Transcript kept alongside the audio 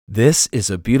This is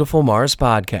a Beautiful Mars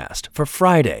podcast for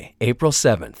Friday, April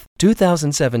 7th,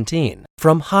 2017,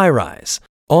 from HiRISE,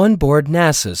 on board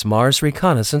NASA's Mars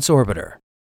Reconnaissance Orbiter.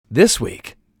 This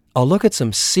week, I'll look at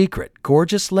some secret,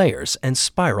 gorgeous layers and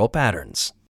spiral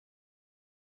patterns.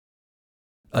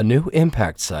 A new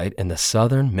impact site in the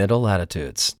southern middle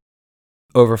latitudes.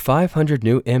 Over 500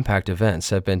 new impact events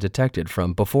have been detected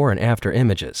from before and after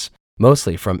images,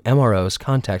 mostly from MRO's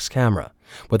Context camera,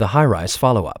 with a HiRISE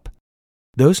follow-up.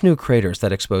 Those new craters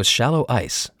that expose shallow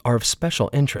ice are of special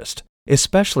interest,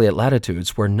 especially at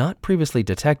latitudes where not previously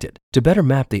detected, to better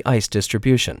map the ice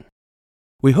distribution.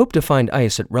 We hope to find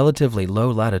ice at relatively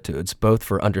low latitudes both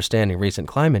for understanding recent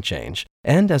climate change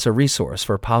and as a resource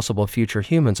for possible future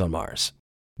humans on Mars.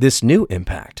 This new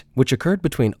impact, which occurred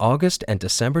between August and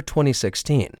December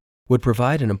 2016, would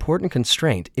provide an important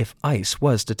constraint if ice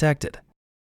was detected.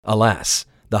 Alas,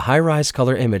 the HiRISE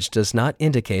color image does not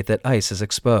indicate that ice is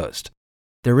exposed.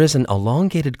 There is an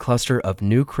elongated cluster of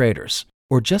new craters,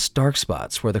 or just dark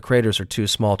spots where the craters are too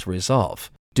small to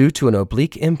resolve, due to an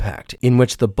oblique impact in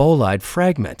which the bolide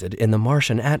fragmented in the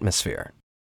Martian atmosphere.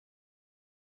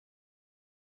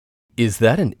 Is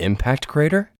that an impact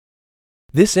crater?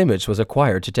 This image was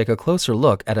acquired to take a closer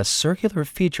look at a circular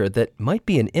feature that might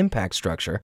be an impact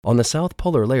structure on the South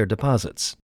Polar Layer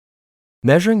deposits.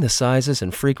 Measuring the sizes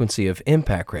and frequency of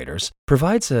impact craters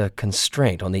provides a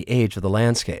constraint on the age of the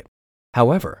landscape.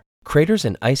 However, craters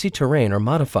in icy terrain are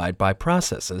modified by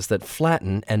processes that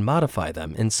flatten and modify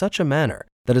them in such a manner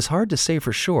that it's hard to say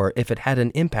for sure if it had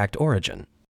an impact origin.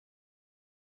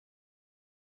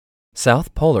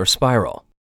 South Polar Spiral.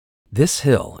 This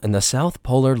hill in the South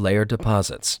Polar Layer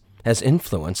deposits has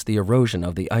influenced the erosion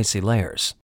of the icy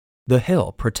layers. The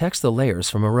hill protects the layers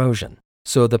from erosion,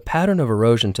 so the pattern of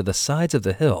erosion to the sides of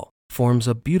the hill forms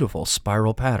a beautiful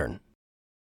spiral pattern.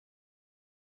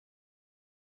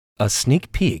 A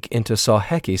sneak peek into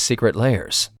Sawhecky's secret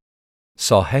layers.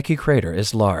 Sawhecky crater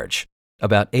is large,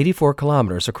 about 84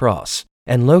 kilometers across,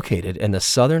 and located in the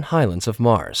southern highlands of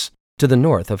Mars, to the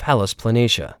north of Hallis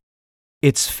Planitia.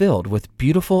 It's filled with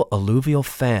beautiful alluvial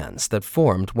fans that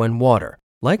formed when water,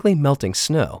 likely melting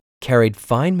snow, carried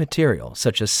fine material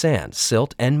such as sand,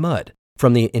 silt, and mud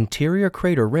from the interior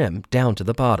crater rim down to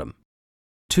the bottom.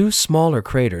 Two smaller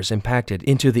craters impacted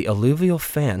into the alluvial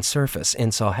fan surface in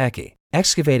Sawhecky,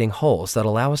 excavating holes that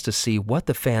allow us to see what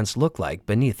the fans look like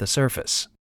beneath the surface.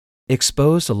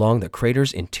 Exposed along the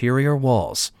crater's interior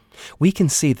walls, we can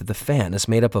see that the fan is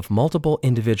made up of multiple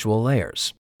individual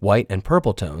layers, white and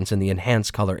purple tones in the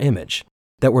enhanced color image,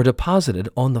 that were deposited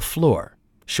on the floor,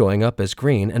 showing up as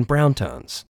green and brown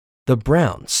tones. The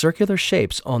brown, circular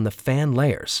shapes on the fan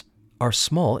layers are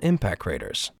small impact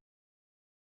craters.